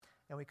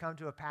and we come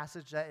to a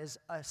passage that is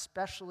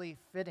especially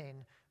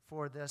fitting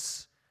for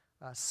this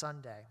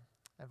Sunday.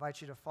 I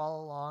invite you to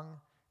follow along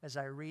as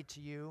I read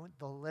to you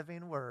the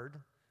living word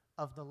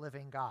of the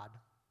living God.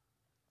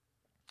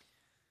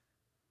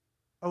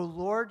 O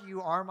Lord,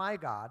 you are my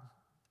God.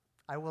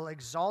 I will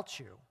exalt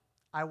you.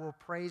 I will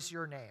praise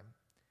your name.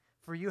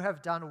 For you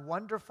have done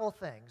wonderful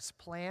things,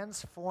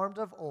 plans formed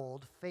of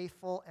old,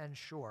 faithful and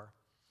sure.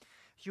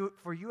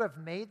 For you have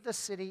made the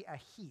city a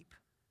heap,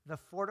 the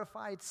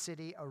fortified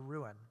city a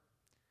ruin.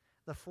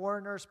 The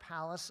foreigner's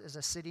palace is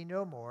a city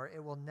no more.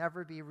 It will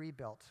never be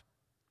rebuilt.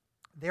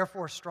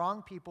 Therefore,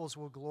 strong peoples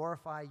will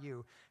glorify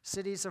you.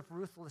 Cities of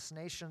ruthless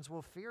nations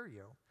will fear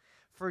you.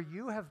 For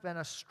you have been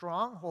a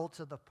stronghold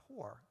to the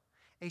poor,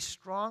 a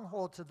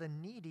stronghold to the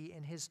needy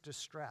in his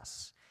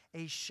distress,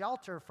 a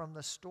shelter from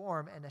the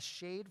storm and a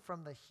shade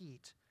from the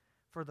heat.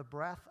 For the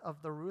breath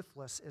of the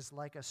ruthless is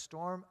like a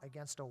storm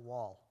against a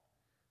wall.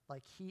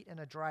 Like heat in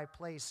a dry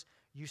place,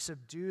 you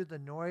subdue the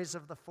noise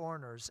of the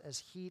foreigners as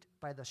heat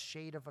by the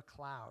shade of a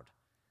cloud.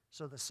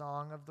 So the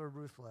song of the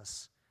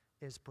ruthless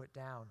is put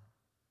down.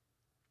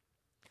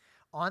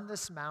 On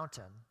this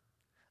mountain,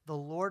 the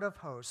Lord of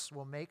hosts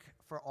will make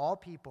for all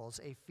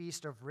peoples a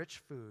feast of rich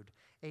food,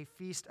 a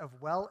feast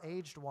of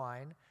well-aged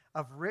wine,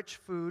 of rich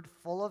food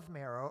full of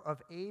marrow,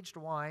 of aged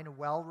wine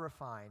well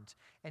refined.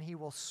 And he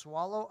will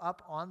swallow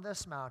up on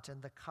this mountain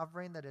the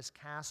covering that is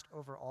cast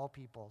over all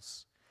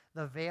peoples,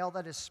 the veil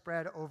that is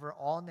spread over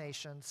all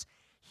nations.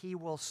 He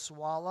will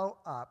swallow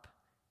up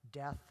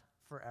death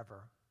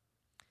forever.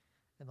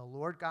 And the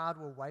Lord God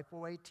will wipe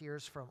away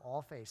tears from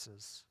all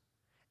faces,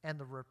 and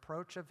the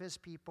reproach of his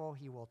people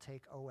he will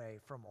take away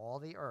from all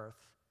the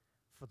earth,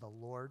 for the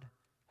Lord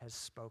has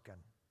spoken.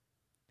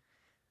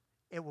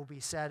 It will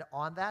be said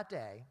on that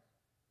day,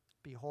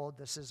 behold,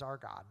 this is our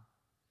God.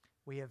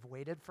 We have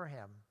waited for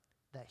him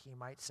that he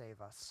might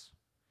save us.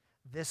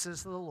 This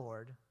is the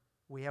Lord.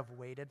 We have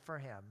waited for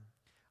him.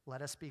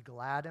 Let us be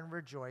glad and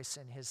rejoice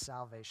in his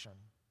salvation.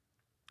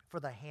 For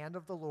the hand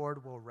of the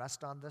Lord will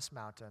rest on this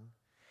mountain,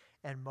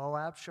 and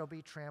Moab shall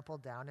be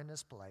trampled down in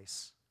his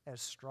place, as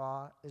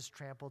straw is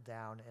trampled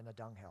down in a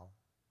dunghill.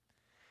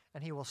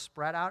 And he will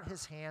spread out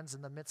his hands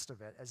in the midst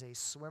of it, as a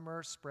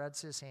swimmer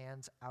spreads his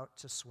hands out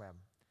to swim.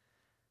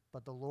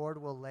 But the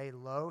Lord will lay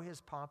low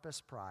his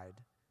pompous pride,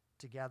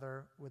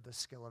 together with the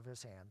skill of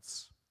his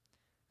hands.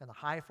 And the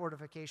high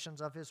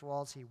fortifications of his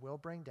walls he will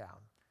bring down,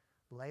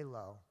 lay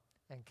low,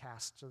 and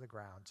cast to the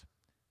ground,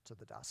 to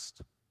the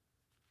dust.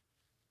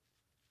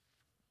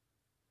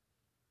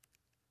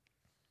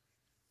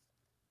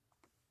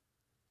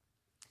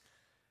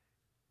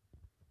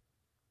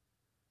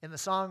 In the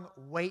song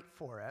Wait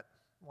For It,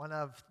 one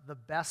of the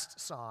best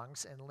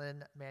songs in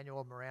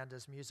Lin-Manuel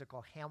Miranda's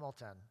musical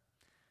Hamilton,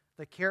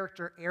 the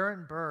character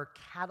Aaron Burr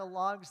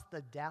catalogs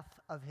the death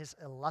of his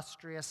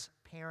illustrious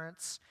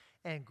parents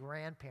and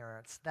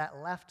grandparents that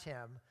left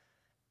him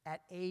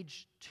at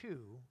age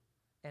 2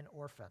 an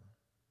orphan.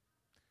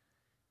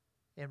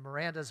 In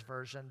Miranda's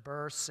version,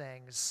 Burr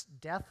sings,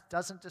 "Death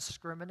doesn't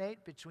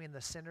discriminate between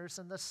the sinners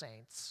and the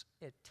saints.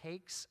 It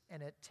takes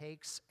and it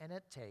takes and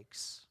it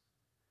takes.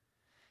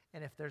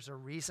 And if there's a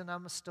reason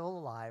I'm still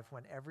alive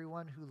when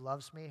everyone who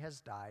loves me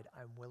has died,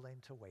 I'm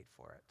willing to wait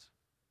for it."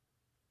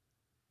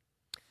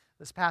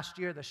 This past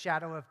year, the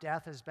shadow of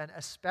death has been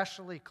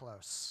especially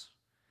close.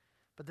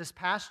 But this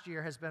past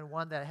year has been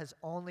one that has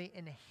only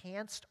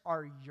enhanced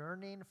our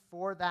yearning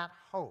for that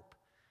hope,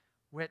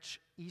 which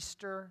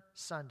Easter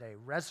Sunday,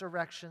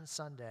 Resurrection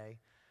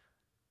Sunday,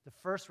 the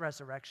first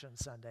Resurrection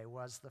Sunday,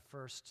 was the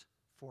first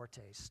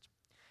foretaste.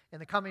 In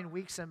the coming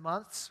weeks and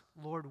months,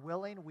 Lord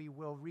willing, we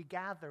will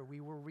regather,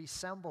 we will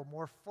reassemble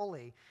more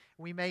fully.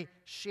 We may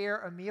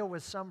share a meal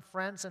with some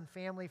friends and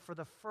family for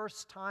the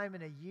first time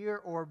in a year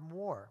or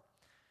more.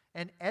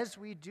 And as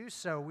we do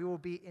so, we will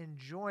be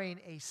enjoying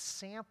a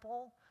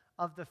sample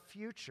of the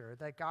future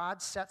that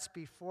God sets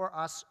before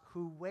us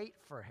who wait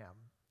for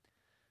him.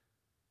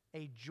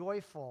 A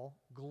joyful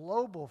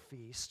global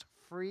feast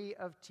free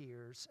of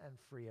tears and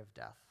free of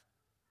death.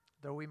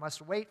 Though we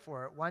must wait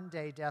for it, one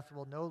day death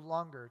will no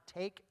longer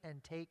take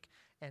and take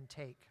and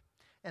take.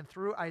 And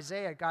through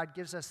Isaiah, God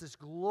gives us this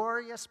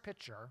glorious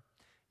picture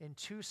in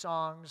 2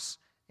 songs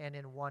and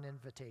in 1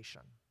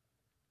 invitation.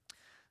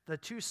 The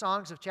 2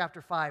 songs of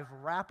chapter 5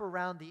 wrap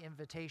around the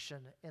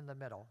invitation in the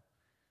middle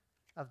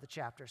of the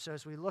chapter. So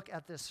as we look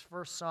at this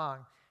first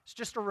song, it's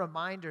just a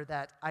reminder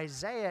that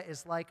Isaiah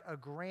is like a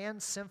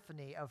grand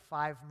symphony of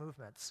 5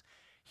 movements.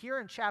 Here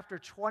in chapter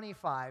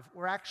 25,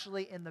 we're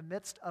actually in the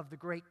midst of the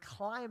great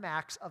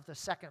climax of the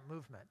second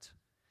movement.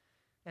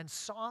 And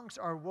songs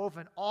are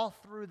woven all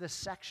through this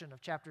section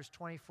of chapters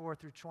 24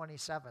 through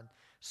 27.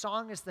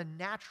 Song is the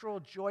natural,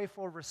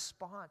 joyful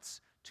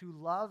response to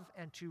love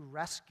and to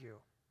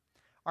rescue.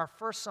 Our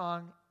first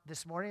song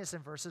this morning is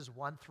in verses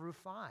 1 through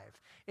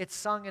 5. It's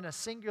sung in a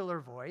singular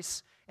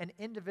voice, an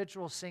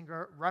individual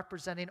singer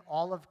representing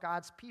all of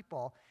God's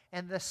people,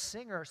 and the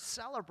singer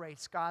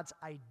celebrates God's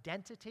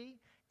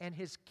identity and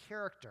his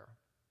character,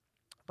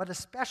 but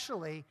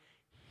especially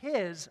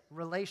his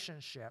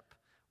relationship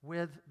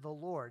with the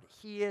Lord.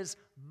 He is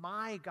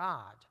my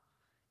God,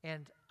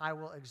 and I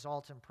will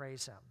exalt and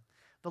praise him.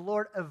 The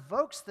Lord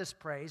evokes this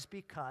praise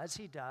because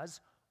he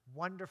does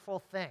wonderful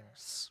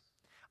things.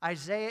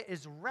 Isaiah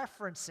is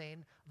referencing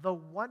the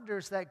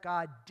wonders that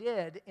God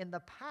did in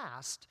the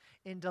past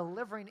in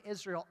delivering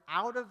Israel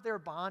out of their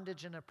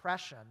bondage and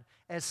oppression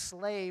as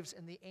slaves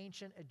in the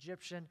ancient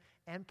Egyptian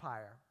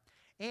empire.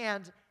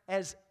 And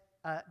as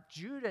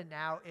Judah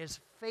now is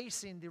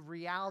facing the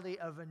reality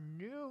of a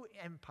new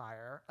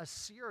empire,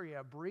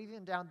 Assyria,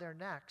 breathing down their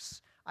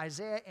necks,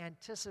 Isaiah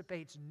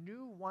anticipates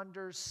new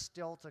wonders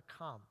still to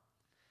come.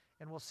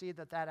 And we'll see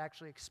that that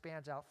actually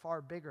expands out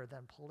far bigger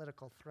than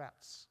political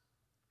threats.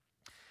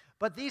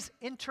 But these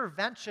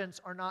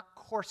interventions are not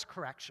course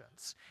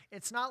corrections.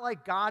 It's not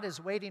like God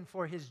is waiting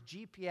for his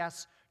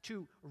GPS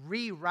to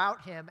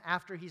reroute him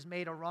after he's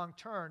made a wrong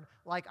turn,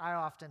 like I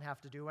often have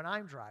to do when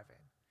I'm driving.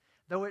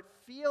 Though it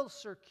feels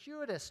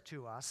circuitous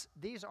to us,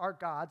 these are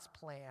God's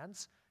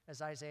plans,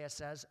 as Isaiah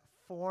says,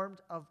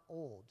 formed of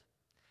old.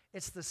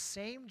 It's the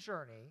same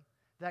journey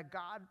that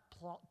God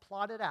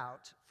plotted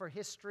out for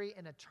history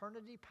in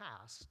eternity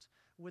past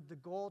with the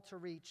goal to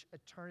reach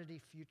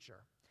eternity future.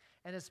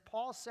 And as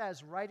Paul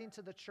says, writing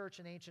to the church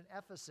in ancient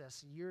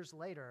Ephesus years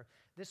later,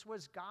 this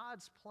was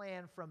God's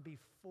plan from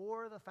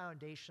before the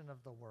foundation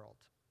of the world.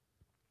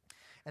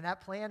 And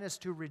that plan is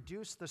to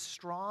reduce the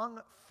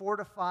strong,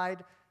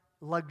 fortified,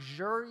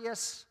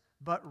 luxurious,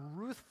 but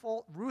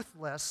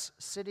ruthless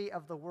city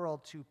of the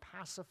world to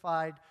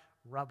pacified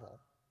rubble.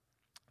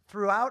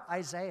 Throughout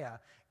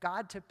Isaiah,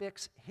 God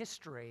depicts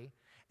history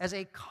as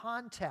a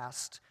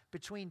contest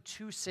between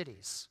two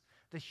cities,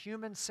 the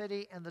human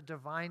city and the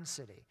divine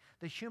city.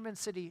 The human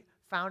city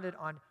founded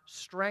on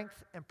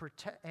strength and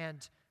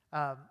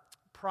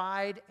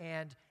pride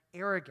and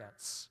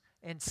arrogance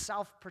and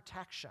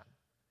self-protection.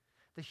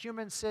 The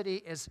human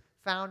city is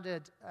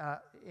founded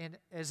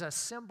as a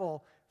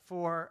symbol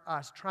for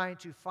us trying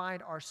to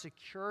find our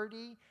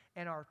security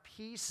and our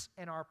peace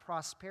and our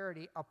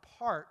prosperity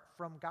apart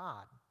from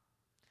God.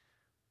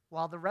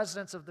 While the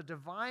residents of the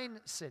divine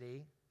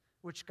city,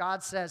 which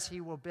God says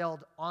he will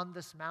build on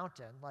this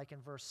mountain, like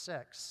in verse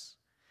 6,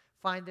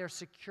 find their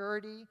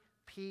security,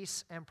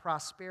 peace, and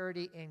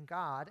prosperity in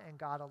God and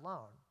God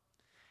alone.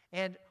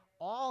 And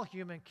all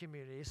human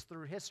communities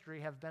through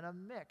history have been a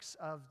mix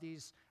of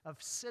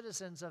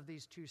citizens of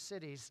these two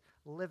cities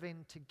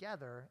living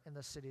together in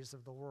the cities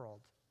of the world.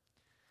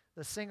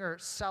 The singer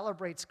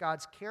celebrates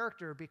God's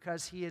character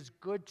because he is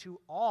good to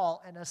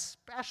all, and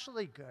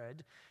especially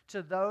good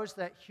to those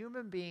that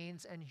human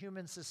beings and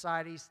human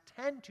societies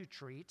tend to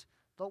treat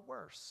the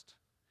worst.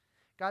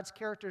 God's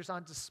character is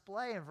on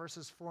display in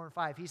verses 4 and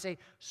 5. He's a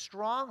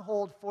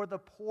stronghold for the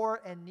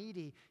poor and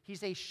needy.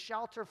 He's a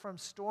shelter from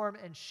storm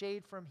and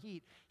shade from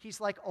heat. He's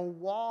like a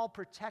wall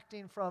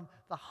protecting from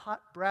the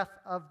hot breath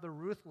of the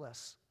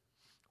ruthless,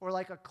 or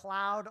like a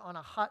cloud on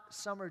a hot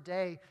summer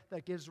day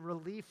that gives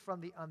relief from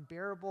the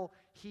unbearable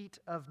heat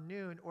of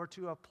noon. Or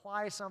to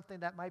apply something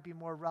that might be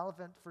more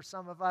relevant for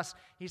some of us,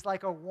 he's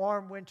like a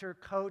warm winter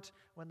coat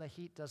when the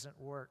heat doesn't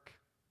work.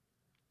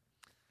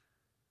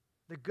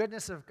 The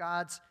goodness of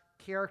God's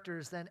character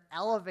is then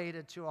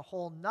elevated to a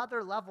whole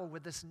nother level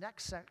with this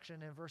next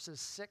section in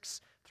verses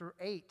 6 through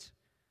 8,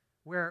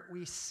 where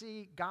we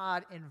see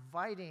God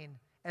inviting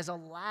as a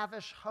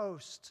lavish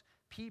host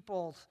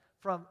people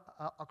from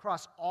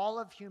across all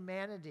of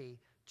humanity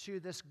to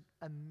this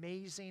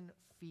amazing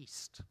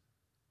feast.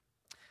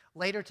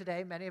 Later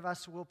today, many of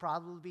us will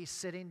probably be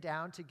sitting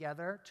down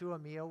together to a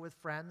meal with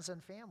friends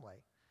and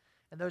family.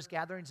 And those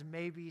gatherings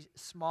may be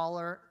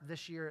smaller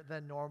this year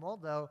than normal,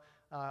 though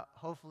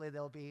hopefully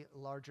they'll be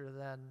larger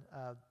than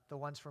the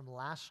ones from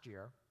last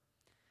year.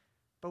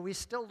 But we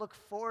still look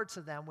forward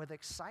to them with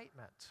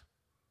excitement.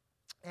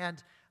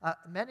 And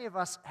many of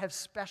us have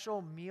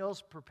special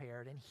meals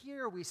prepared. And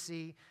here we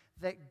see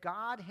that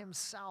God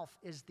himself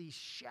is the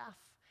chef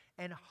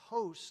and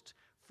host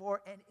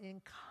for an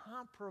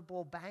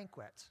incomparable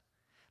banquet.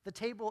 The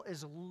table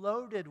is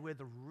loaded with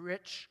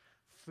rich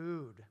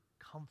food,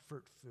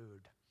 comfort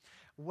food,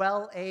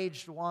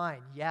 well-aged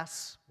wine,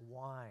 yes,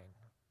 wine.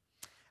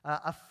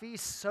 A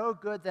feast so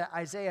good that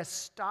Isaiah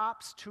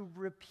stops to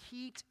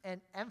repeat and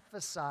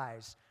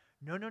emphasize,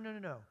 no,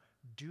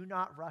 do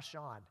not rush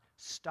on.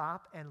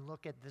 Stop and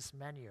look at this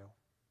menu.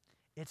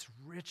 It's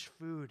rich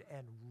food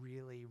and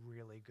really,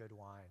 really good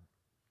wine.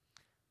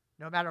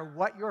 No matter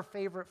what your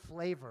favorite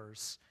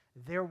flavors,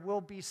 there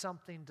will be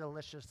something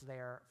delicious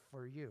there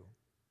for you.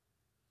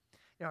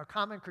 You know, a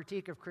common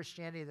critique of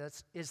Christianity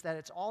is that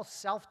it's all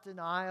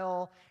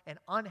self-denial and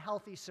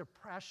unhealthy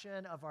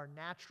suppression of our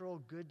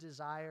natural good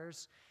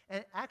desires.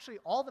 And actually,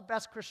 all the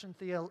best Christian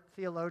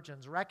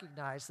theologians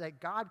recognize that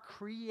God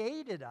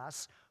created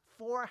us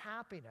for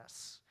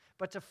happiness,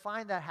 but to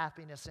find that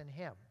happiness in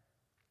him.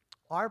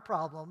 Our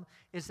problem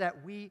is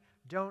that we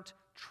don't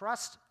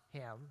trust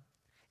him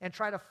and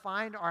try to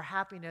find our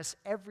happiness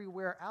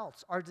everywhere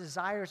else. Our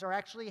desires are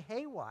actually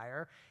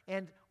haywire,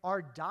 and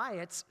our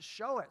diets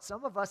show it.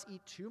 Some of us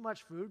eat too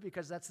much food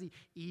because that's the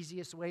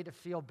easiest way to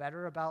feel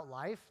better about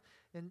life.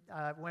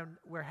 when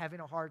we're having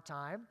a hard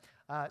time.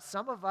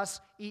 Some of us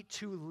eat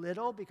too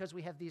little because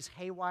we have these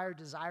haywire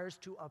desires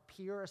to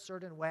appear a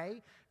certain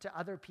way to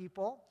other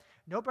people.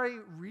 Nobody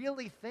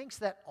really thinks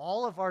that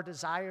all of our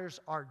desires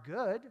are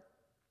good.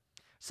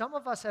 Some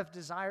of us have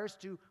desires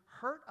to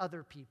hurt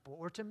other people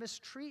or to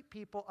mistreat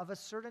people of a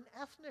certain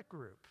ethnic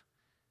group.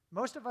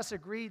 Most of us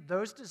agree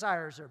those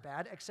desires are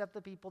bad, except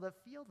the people that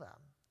feel them.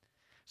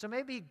 So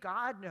maybe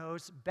God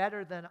knows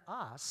better than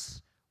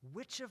us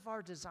which of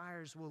our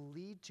desires will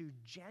lead to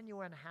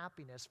genuine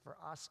happiness for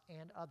us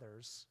and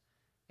others,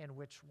 and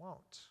which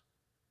won't.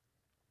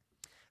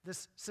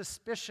 This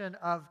suspicion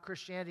of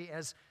Christianity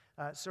as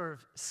sort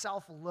of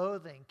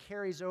self-loathing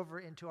carries over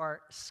into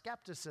our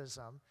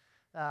skepticism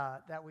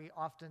that we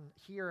often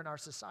hear in our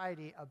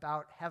society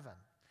about heaven,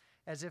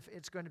 as if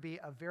it's going to be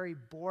a very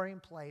boring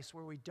place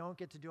where we don't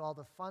get to do all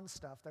the fun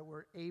stuff that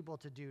we're able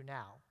to do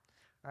now.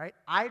 All right?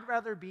 I'd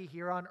rather be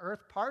here on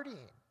earth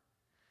partying.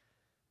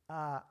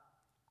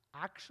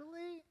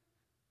 Actually,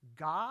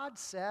 God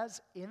says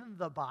in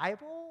the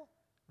Bible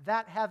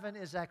that heaven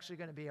is actually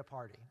going to be a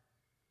party.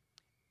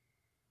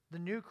 The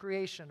new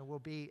creation will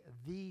be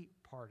the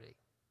party.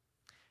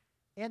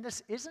 And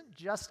this isn't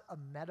just a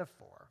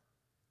metaphor.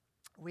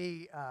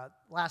 We,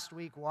 last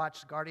week,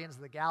 watched Guardians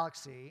of the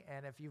Galaxy,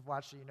 and if you've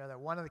watched it, you know that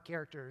one of the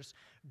characters,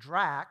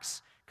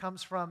 Drax,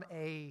 comes from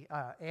a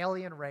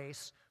alien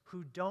race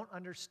who don't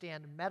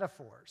understand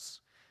metaphors.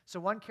 So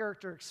one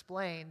character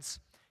explains,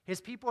 his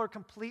people are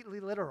completely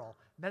literal.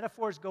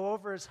 Metaphors go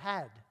over his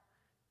head,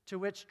 to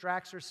which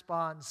Drax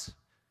responds,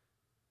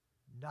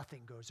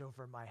 nothing goes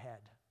over my head.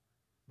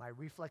 My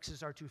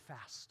reflexes are too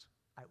fast.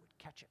 I would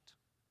catch it.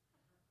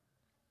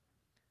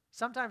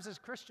 Sometimes as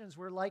Christians,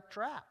 we're like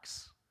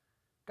Drax.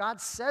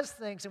 God says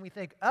things and we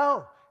think,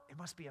 oh, it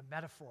must be a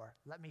metaphor.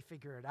 Let me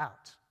figure it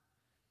out.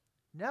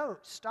 No,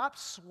 stop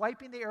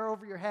swiping the arrow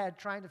over your head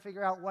trying to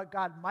figure out what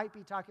God might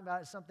be talking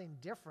about as something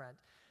different.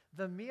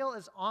 The meal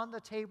is on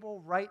the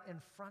table right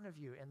in front of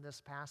you in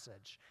this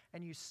passage,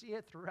 and you see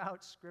it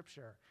throughout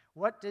Scripture.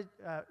 What did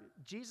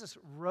Jesus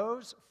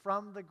rose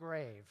from the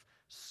grave,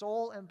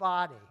 soul and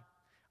body.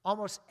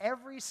 Almost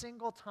every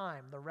single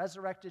time the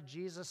resurrected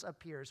Jesus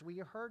appears, we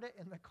heard it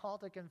in the call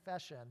to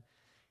confession,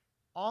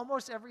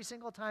 almost every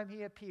single time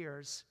he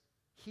appears,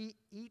 he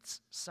eats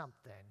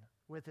something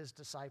with his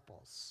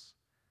disciples,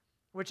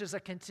 which is a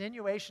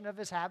continuation of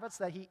his habits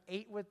that he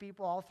ate with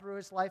people all through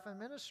his life and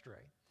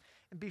ministry.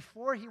 And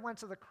before he went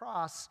to the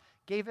cross,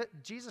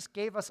 Jesus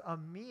gave us a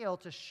meal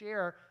to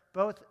share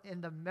both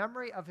in the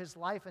memory of his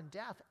life and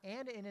death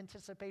and in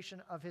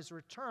anticipation of his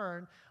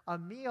return, a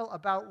meal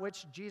about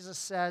which Jesus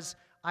says,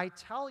 I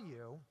tell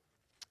you,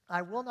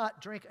 I will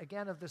not drink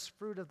again of this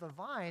fruit of the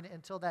vine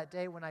until that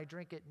day when I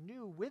drink it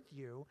new with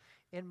you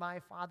in my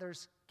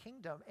Father's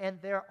kingdom. And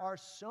there are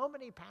so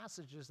many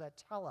passages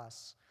that tell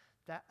us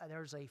that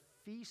there's a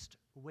feast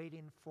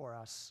waiting for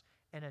us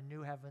in a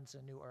new heavens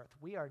and new earth.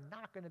 We are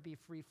not going to be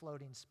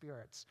free-floating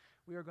spirits.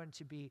 We are going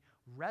to be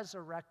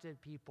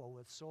resurrected people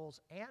with souls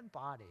and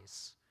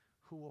bodies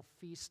who will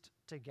feast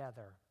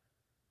together.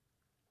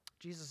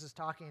 Jesus is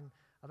talking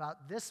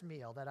about this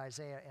meal that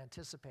Isaiah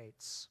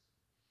anticipates.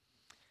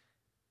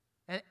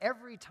 And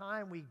every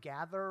time we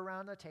gather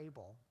around a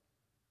table,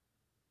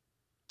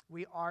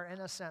 we are, in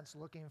a sense,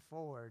 looking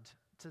forward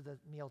to the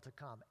meal to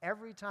come.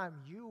 Every time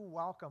you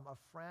welcome a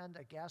friend,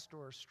 a guest,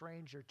 or a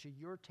stranger to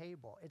your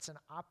table, it's an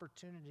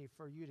opportunity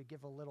for you to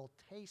give a little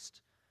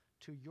taste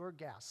to your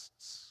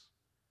guests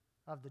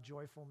of the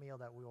joyful meal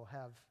that we will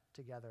have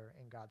together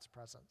in God's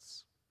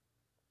presence.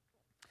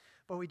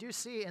 But we do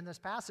see in this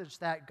passage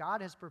that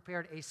God has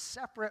prepared a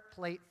separate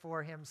plate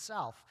for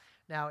himself.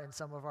 Now, in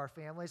some of our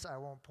families, I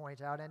won't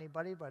point out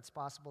anybody, but it's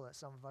possible that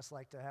some of us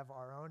like to have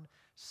our own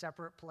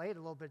separate plate, a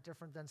little bit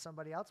different than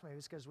somebody else. Maybe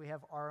it's because we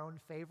have our own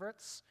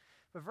favorites.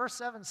 But verse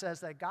 7 says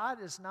that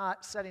God is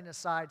not setting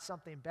aside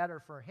something better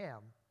for him,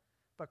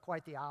 but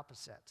quite the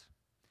opposite.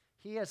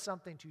 He has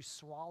something to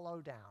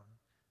swallow down,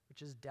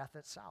 which is death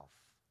itself.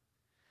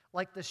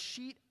 Like the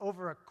sheet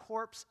over a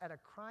corpse at a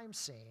crime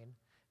scene,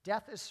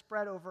 death is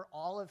spread over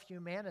all of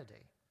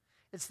humanity.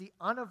 It's the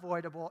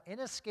unavoidable,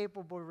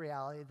 inescapable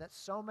reality that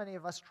so many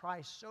of us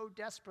try so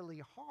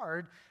desperately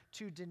hard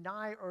to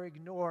deny or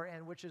ignore,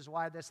 and which is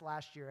why this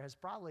last year has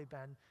probably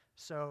been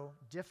so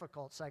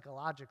difficult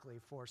psychologically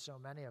for so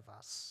many of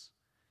us.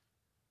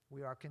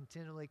 We are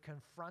continually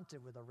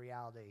confronted with a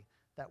reality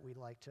that we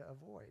like to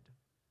avoid.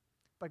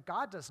 But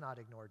God does not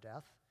ignore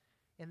death.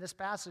 In this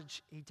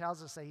passage, he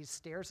tells us that he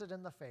stares it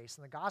in the face.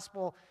 And the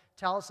gospel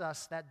tells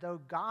us that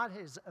though God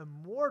is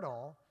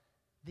immortal,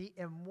 the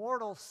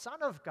immortal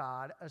Son of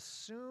God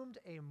assumed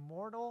a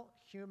mortal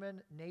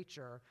human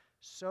nature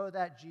so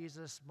that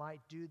Jesus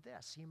might do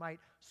this. He might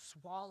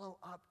swallow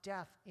up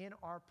death in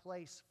our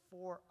place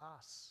for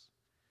us.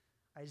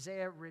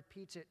 Isaiah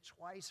repeats it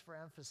twice for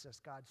emphasis.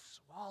 God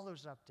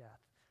swallows up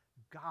death.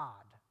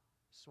 God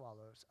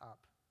swallows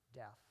up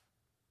death.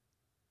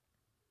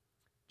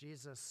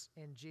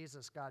 In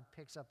Jesus, God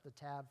picks up the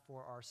tab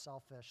for our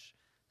selfish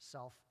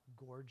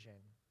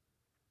self-gorging.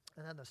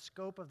 And then the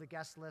scope of the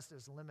guest list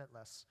is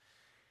limitless.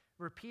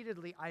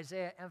 Repeatedly,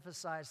 Isaiah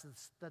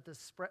emphasizes that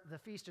the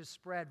feast is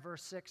spread,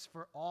 verse 6,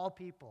 for all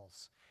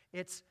peoples.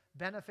 Its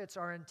benefits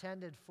are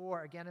intended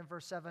for, again in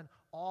verse 7,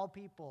 all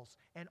peoples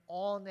and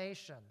all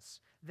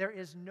nations. There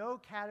is no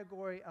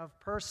category of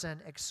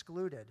person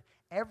excluded.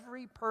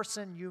 Every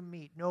person you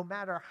meet, no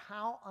matter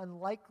how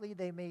unlikely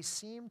they may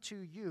seem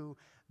to you,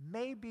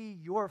 may be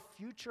your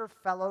future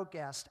fellow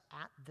guest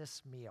at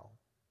this meal.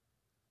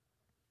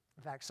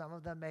 In fact, some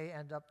of them may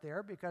end up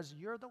there because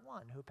you're the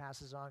one who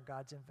passes on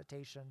God's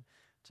invitation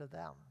to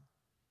them.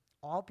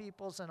 All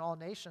peoples and all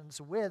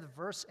nations, with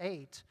verse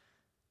 8,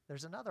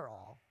 there's another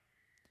all.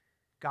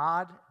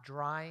 God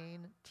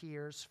drying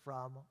tears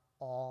from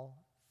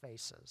all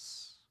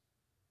faces.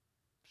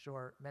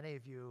 Sure, many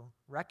of you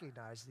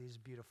recognize these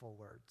beautiful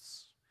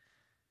words.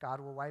 God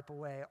will wipe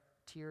away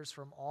tears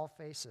from all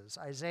faces.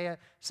 Isaiah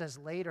says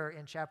later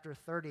in chapter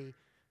 30,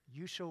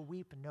 you shall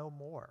weep no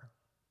more.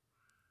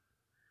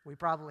 We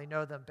probably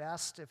know them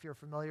best if you're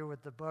familiar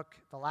with the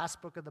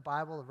last book of the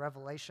Bible, the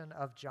Revelation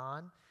of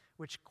John,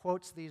 which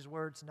quotes these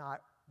words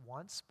not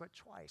once but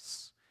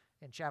twice.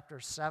 In chapter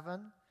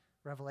 7,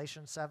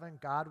 Revelation 7,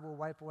 God will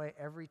wipe away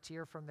every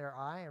tear from their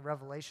eye. In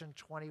Revelation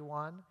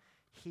 21,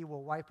 he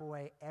will wipe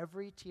away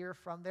every tear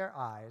from their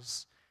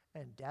eyes,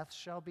 and death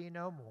shall be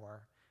no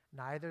more.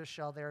 Neither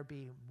shall there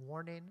be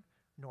mourning,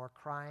 nor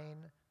crying,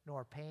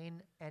 nor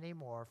pain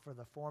anymore, for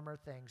the former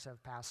things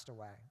have passed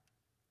away.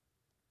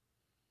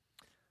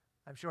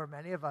 I'm sure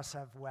many of us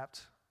have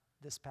wept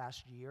this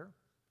past year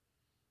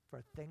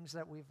for things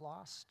that we've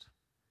lost,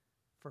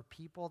 for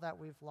people that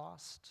we've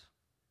lost.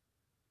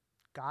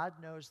 God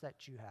knows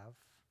that you have,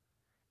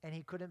 and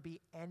he couldn't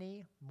be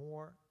any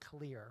more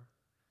clear.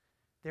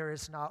 There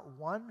is not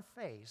one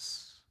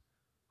face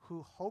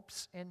who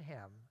hopes in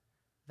him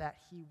that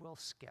he will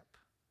skip.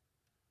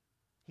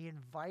 He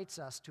invites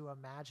us to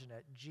imagine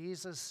it.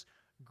 Jesus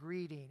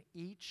greeting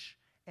each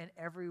and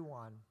every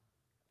one,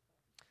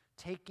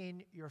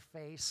 taking your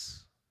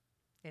face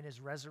in his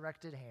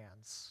resurrected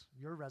hands,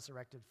 your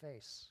resurrected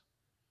face,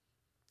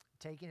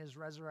 taking his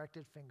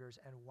resurrected fingers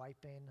and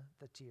wiping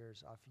the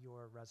tears off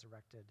your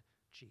resurrected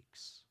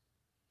cheeks,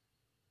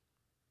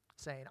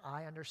 saying,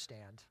 I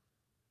understand.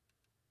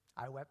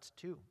 I wept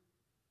too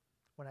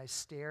when I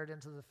stared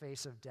into the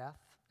face of death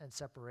and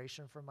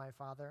separation from my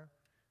Father,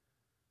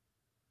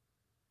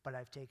 but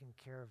I've taken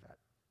care of it.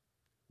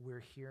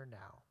 We're here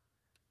now.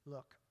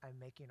 Look, I'm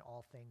making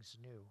all things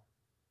new.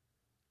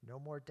 No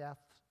more death,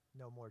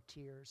 no more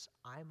tears.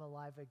 I'm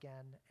alive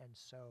again, and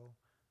so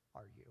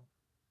are you.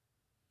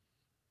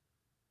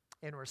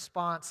 In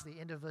response, the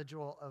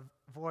individual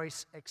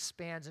voice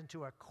expands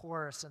into a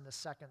chorus in the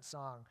second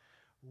song.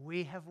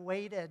 We have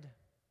waited,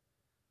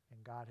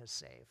 and God has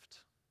saved.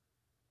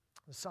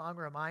 The song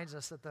reminds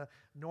us that the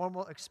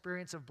normal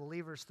experience of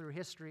believers through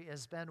history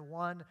has been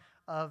one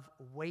of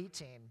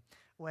waiting.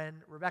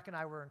 When Rebecca and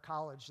I were in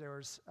college, there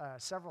was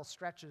several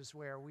stretches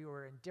where we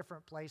were in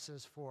different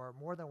places for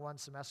more than one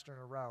semester in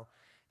a row.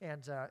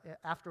 And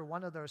after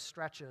one of those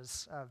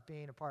stretches of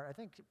being apart, I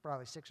think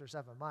probably 6 or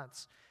 7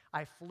 months,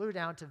 I flew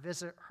down to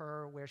visit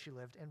her where she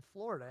lived in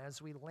Florida.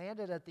 As we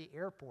landed at the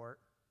airport,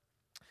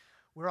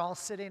 we're all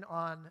sitting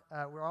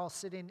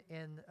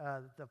in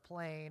the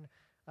plane,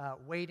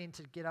 waiting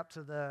to get up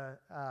to the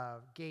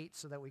gate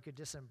so that we could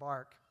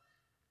disembark.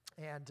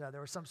 And there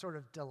was some sort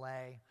of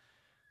delay.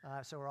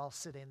 So we're all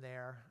sitting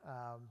there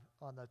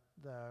on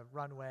the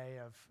runway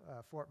of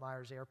Fort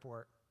Myers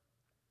Airport.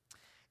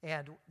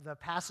 And the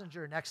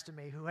passenger next to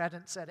me, who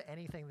hadn't said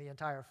anything the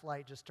entire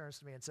flight, just turns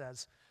to me and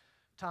says,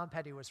 Tom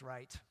Petty was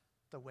right.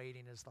 The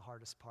waiting is the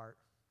hardest part.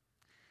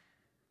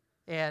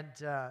 And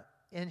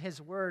in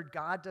his word,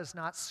 God does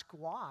not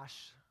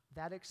squash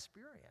that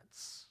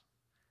experience.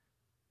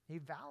 He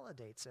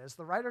validates it. As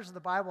the writers of the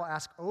Bible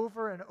ask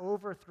over and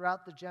over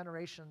throughout the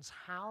generations,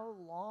 how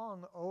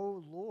long,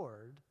 O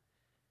Lord?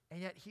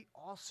 And yet he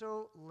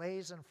also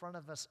lays in front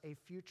of us a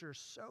future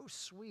so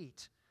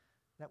sweet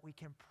that we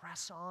can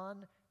press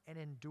on and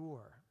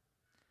endure.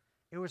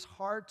 It was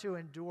hard to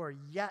endure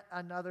yet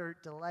another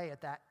delay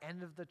at that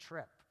end of the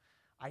trip.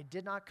 I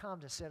did not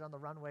come to sit on the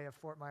runway of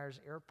Fort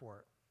Myers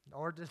Airport,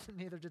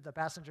 neither did the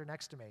passenger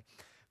next to me.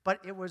 But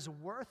it was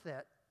worth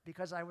it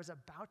because I was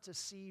about to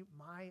see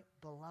my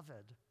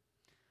beloved.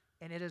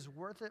 And it is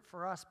worth it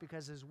for us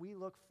because as we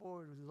look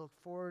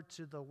forward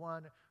to the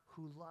one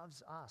who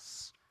loves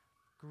us,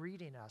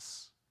 greeting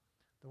us,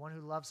 the one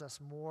who loves us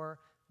more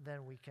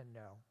than we can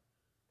know.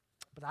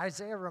 But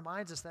Isaiah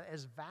reminds us that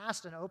as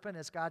vast and open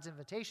as God's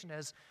invitation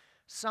is,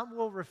 some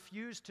will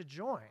refuse to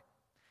join.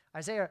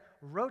 Isaiah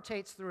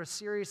rotates through a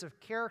series of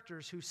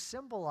characters who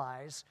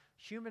symbolize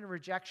human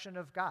rejection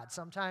of God.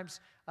 Sometimes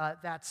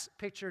that's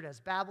pictured as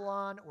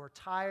Babylon or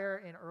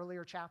Tyre in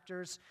earlier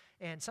chapters,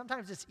 and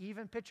sometimes it's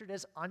even pictured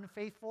as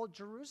unfaithful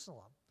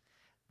Jerusalem.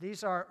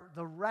 These are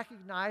the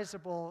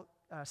recognizable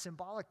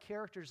symbolic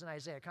characters in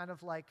Isaiah, kind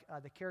of like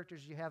the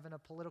characters you have in a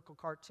political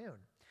cartoon.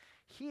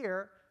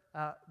 Here,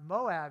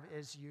 Moab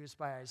is used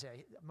by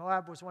Isaiah.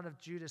 Moab was one of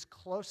Judah's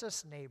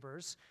closest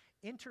neighbors,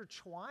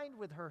 intertwined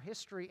with her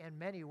history in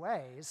many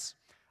ways,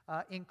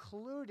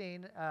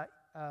 including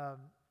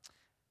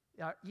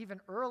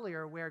even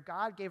earlier, where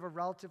God gave a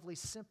relatively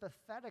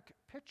sympathetic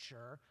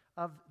picture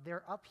of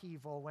their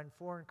upheaval when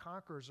foreign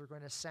conquerors are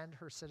going to send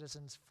her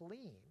citizens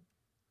fleeing.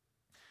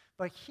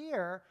 But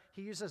here,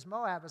 he uses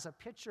Moab as a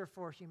picture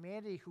for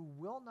humanity who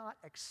will not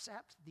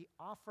accept the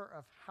offer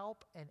of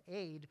help and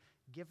aid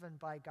given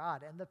by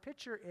God. And the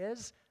picture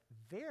is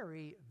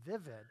very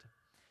vivid.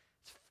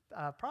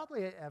 It's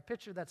probably a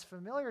picture that's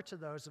familiar to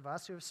those of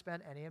us who have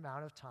spent any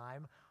amount of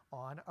time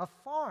on a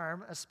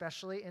farm,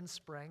 especially in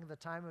spring, the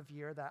time of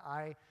year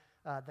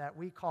that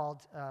we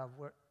called,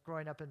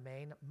 growing up in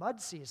Maine,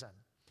 mud season.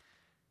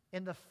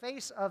 In the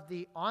face of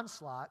the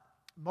onslaught,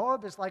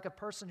 Moab is like a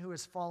person who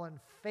has fallen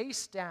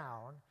face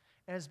down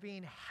and is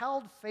being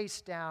held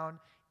face down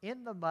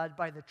in the mud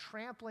by the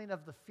trampling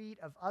of the feet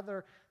of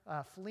other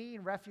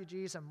fleeing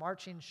refugees and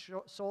marching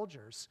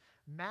soldiers,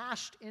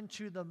 mashed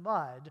into the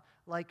mud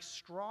like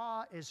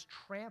straw is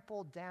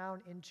trampled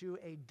down into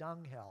a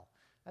dunghill.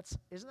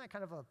 Isn't that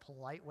kind of a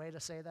polite way to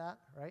say that,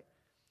 right?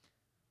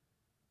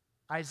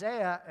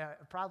 Isaiah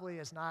probably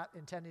is not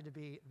intending to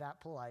be that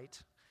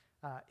polite.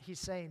 He's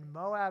saying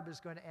Moab is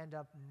going to end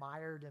up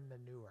mired in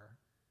manure.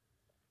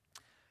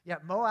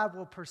 Yet Moab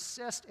will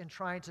persist in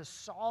trying to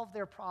solve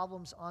their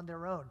problems on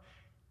their own.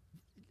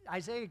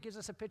 Isaiah gives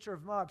us a picture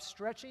of Moab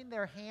stretching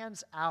their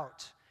hands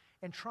out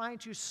and trying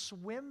to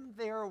swim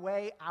their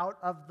way out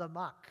of the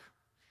muck.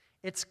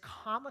 It's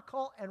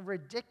comical and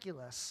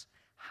ridiculous.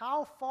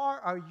 How far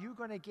are you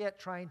going to get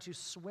trying to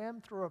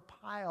swim through a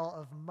pile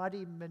of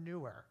muddy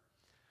manure?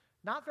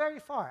 Not very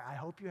far. I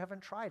hope you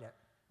haven't tried it.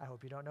 I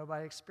hope you don't know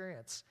by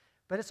experience.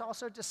 But it's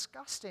also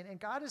disgusting. And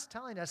God is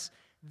telling us,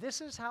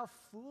 this is how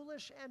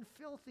foolish and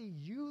filthy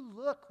you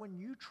look when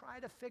you try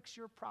to fix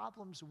your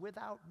problems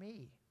without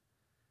me.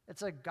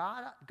 It's a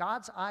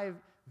God's eye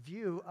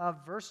view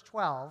of verse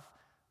 12,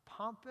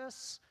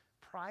 pompous,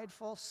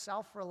 prideful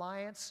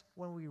self-reliance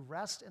when we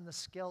rest in the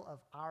skill of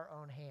our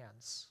own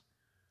hands.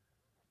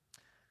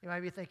 You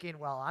might be thinking,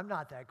 well, I'm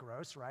not that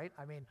gross, right?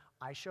 I mean,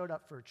 I showed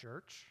up for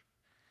church.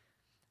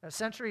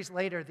 Centuries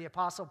later, the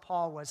Apostle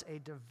Paul was a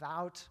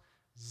devout,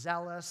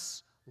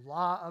 zealous,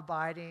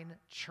 law-abiding,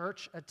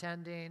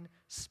 church-attending,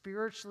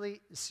 spiritually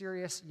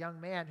serious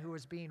young man who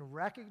was being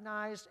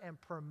recognized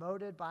and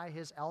promoted by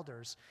his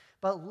elders.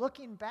 But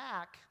looking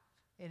back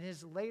in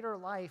his later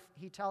life,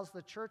 he tells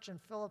the church in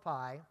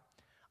Philippi,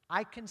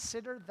 I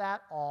consider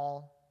that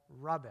all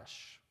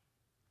rubbish.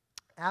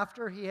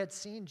 After he had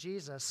seen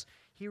Jesus,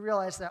 he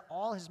realized that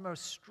all his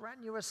most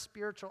strenuous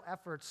spiritual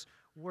efforts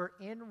were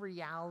in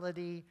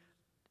reality,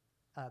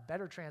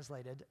 better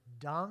translated,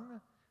 dung,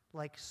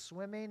 like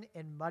swimming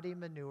in muddy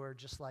manure,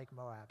 just like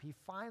Moab. He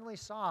finally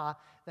saw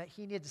that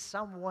he needed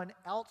someone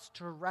else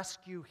to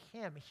rescue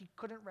him. He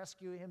couldn't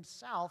rescue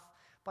himself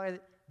by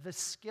the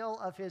skill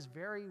of his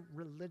very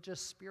religious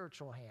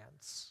spiritual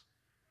hands.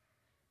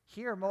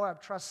 Here,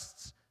 Moab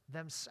trusts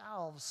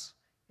themselves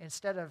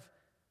instead of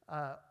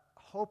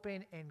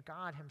hoping in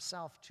God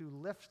himself to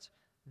lift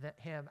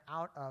him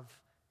out of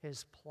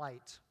his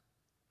plight.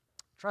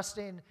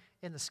 Trusting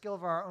in the skill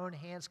of our own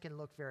hands can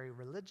look very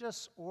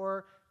religious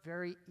or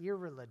very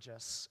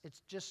irreligious.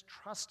 It's just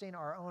trusting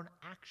our own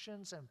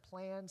actions and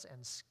plans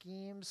and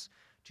schemes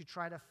to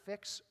try to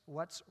fix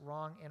what's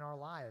wrong in our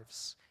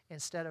lives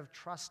instead of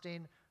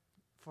trusting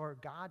for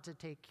God to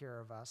take care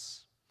of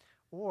us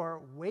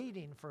or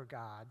waiting for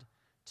God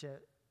to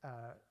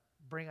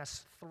bring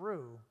us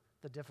through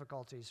the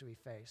difficulties we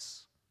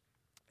face.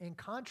 In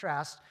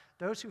contrast,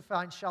 those who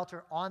find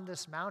shelter on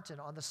this mountain,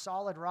 on the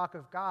solid rock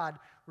of God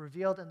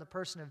revealed in the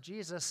person of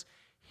Jesus,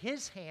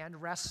 his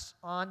hand rests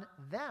on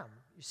them.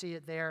 You see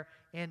it there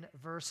in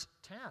verse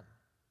 10.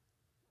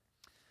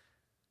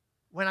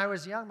 When I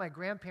was young, my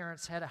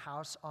grandparents had a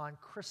house on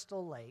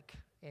Crystal Lake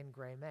in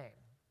Gray, Maine.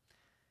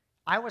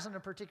 I wasn't a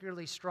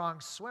particularly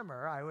strong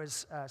swimmer. I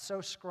was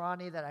so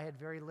scrawny that I had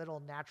very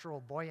little natural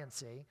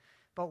buoyancy.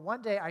 But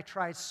one day I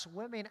tried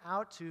swimming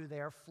out to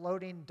their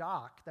floating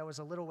dock that was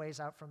a little ways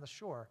out from the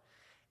shore.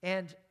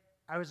 And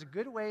I was a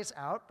good ways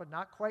out, but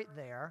not quite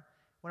there,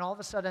 when all of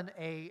a sudden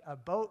a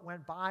boat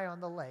went by on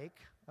the lake,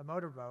 a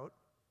motorboat,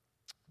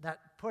 that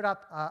put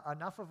up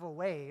enough of a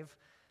wave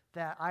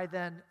that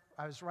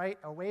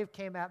a wave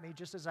came at me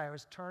just as I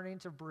was turning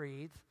to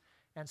breathe.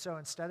 And so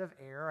instead of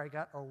air, I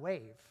got a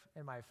wave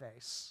in my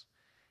face.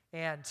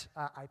 And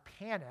I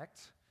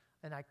panicked,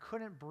 and I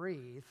couldn't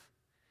breathe.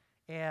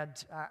 And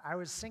I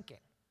was sinking.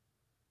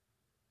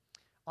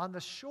 On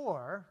the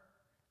shore,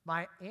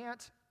 my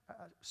aunt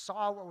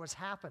saw what was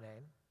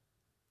happening,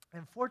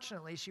 and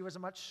fortunately, she was a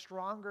much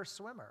stronger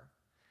swimmer.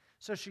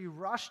 So she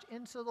rushed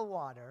into the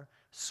water,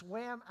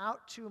 swam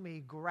out to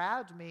me,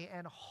 grabbed me,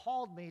 and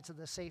hauled me to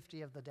the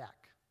safety of the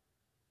deck.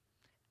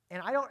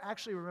 And I don't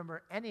actually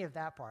remember any of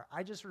that part.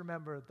 I just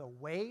remember the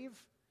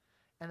wave,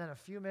 and then a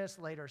few minutes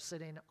later,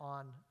 sitting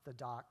on the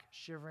dock,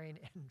 shivering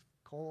in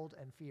cold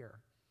and fear.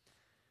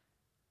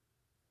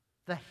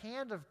 The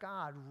hand of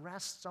God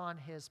rests on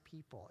his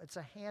people. It's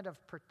a hand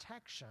of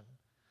protection,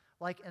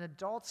 like an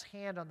adult's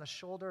hand on the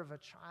shoulder of a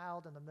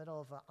child in the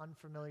middle of an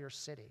unfamiliar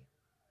city.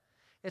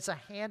 It's a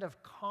hand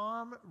of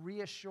calm,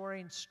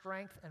 reassuring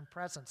strength and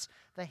presence.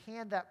 The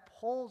hand that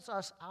pulls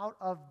us out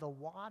of the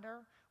water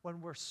when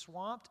we're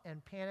swamped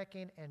and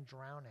panicking and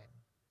drowning.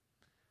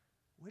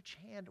 Which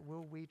hand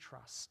will we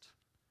trust?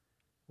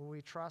 Will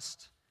we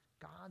trust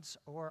God's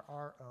or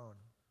our own?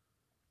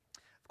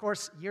 Of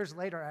course, years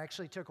later, I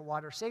actually took a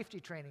water safety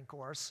training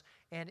course,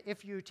 and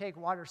if you take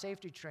water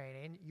safety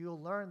training,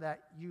 you'll learn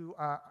that you're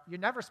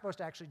never supposed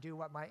to actually do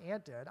what my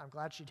aunt did. I'm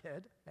glad she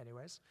did,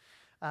 anyways.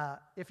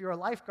 If you're a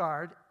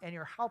lifeguard and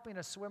you're helping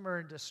a swimmer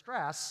in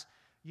distress,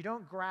 you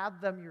don't grab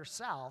them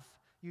yourself.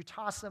 You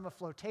toss them a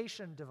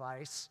flotation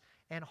device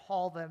and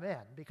haul them in,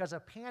 because a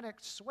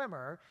panicked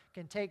swimmer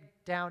can take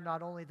down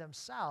not only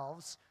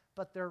themselves,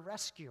 but their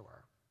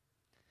rescuer.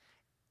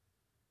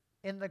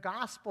 In the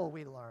gospel,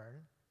 we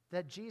learn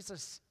that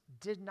Jesus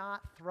did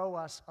not throw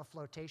us a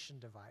flotation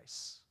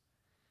device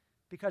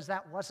because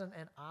that wasn't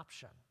an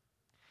option.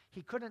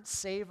 He couldn't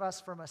save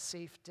us from a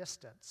safe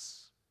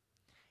distance.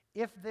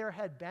 If there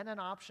had been an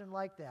option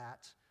like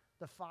that,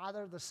 the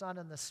Father, the Son,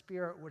 and the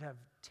Spirit would have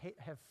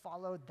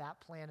followed that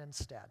plan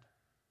instead.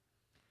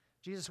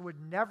 Jesus would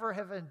never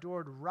have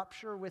endured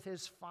rupture with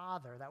his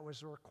Father that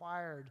was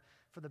required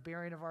for the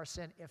bearing of our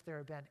sin if there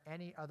had been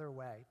any other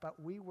way.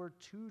 But we were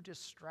too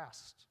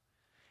distressed.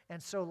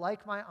 And so,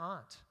 like my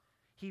aunt,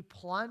 he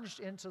plunged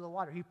into the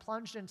water. He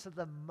plunged into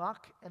the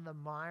muck and the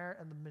mire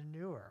and the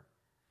manure,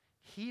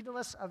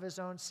 heedless of his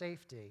own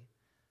safety,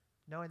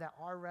 knowing that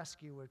our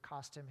rescue would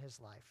cost him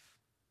his life.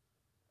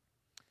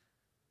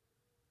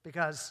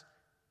 Because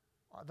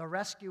the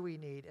rescue we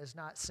need is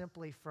not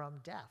simply from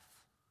death,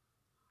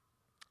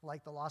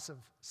 like the loss of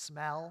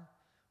smell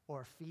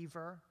or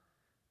fever.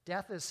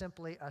 Death is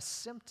simply a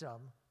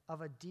symptom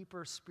of a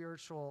deeper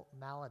spiritual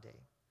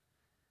malady.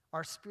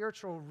 Our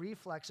spiritual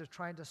reflex of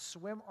trying to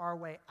swim our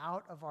way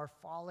out of our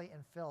folly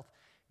and filth.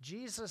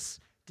 Jesus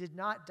did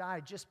not die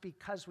just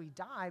because we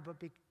die, but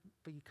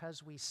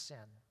because we sin.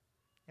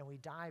 And we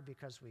die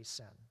because we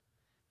sin.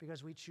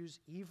 Because we choose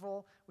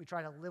evil, we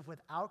try to live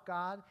without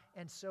God,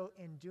 and so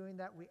in doing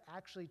that, we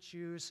actually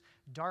choose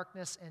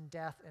darkness and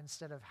death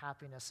instead of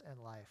happiness and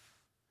life.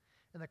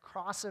 And the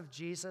cross of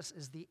Jesus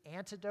is the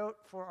antidote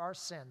for our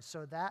sins,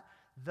 so that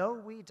though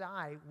we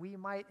die, we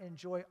might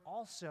enjoy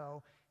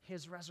also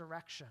his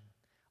resurrection,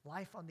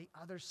 life on the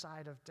other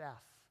side of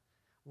death,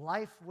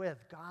 life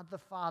with God the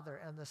Father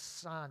and the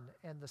Son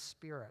and the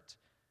Spirit,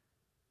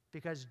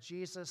 because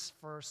Jesus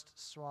first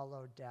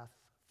swallowed death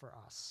for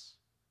us.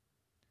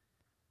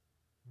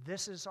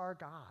 This is our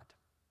God.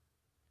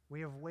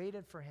 We have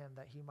waited for him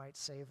that he might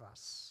save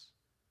us.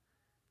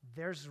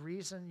 There's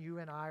reason you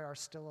and I are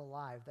still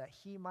alive, that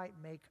he might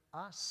make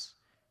us,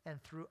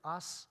 and through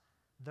us,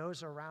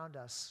 those around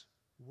us,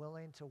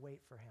 willing to wait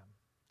for him.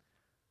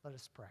 Let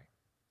us pray.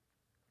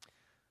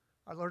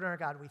 Our Lord and our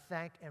God, we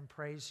thank and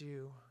praise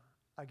you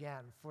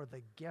again for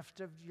the gift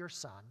of your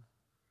Son.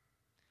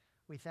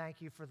 We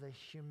thank you for the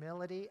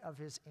humility of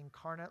his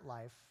incarnate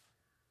life.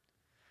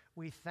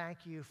 We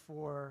thank you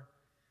for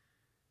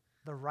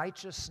the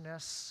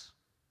righteousness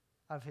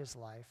of his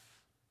life.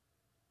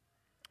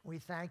 We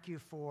thank you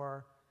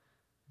for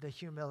the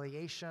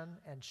humiliation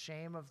and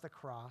shame of the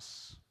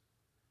cross,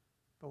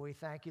 but we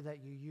thank you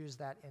that you use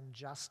that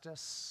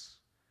injustice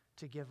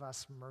to give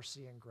us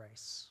mercy and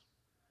grace.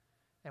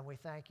 And we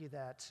thank you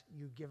that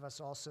you give us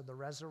also the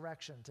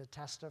resurrection to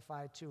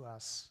testify to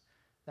us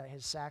that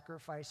his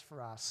sacrifice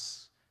for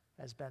us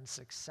has been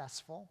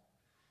successful,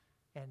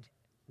 and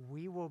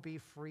we will be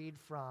freed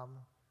from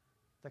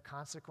the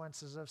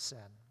consequences of sin.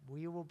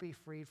 We will be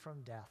freed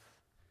from death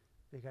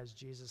because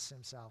Jesus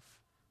himself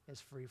is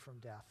free from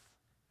death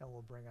and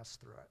will bring us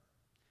through it.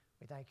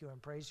 We thank you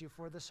and praise you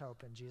for this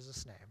hope in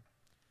Jesus' name.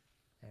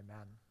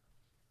 Amen.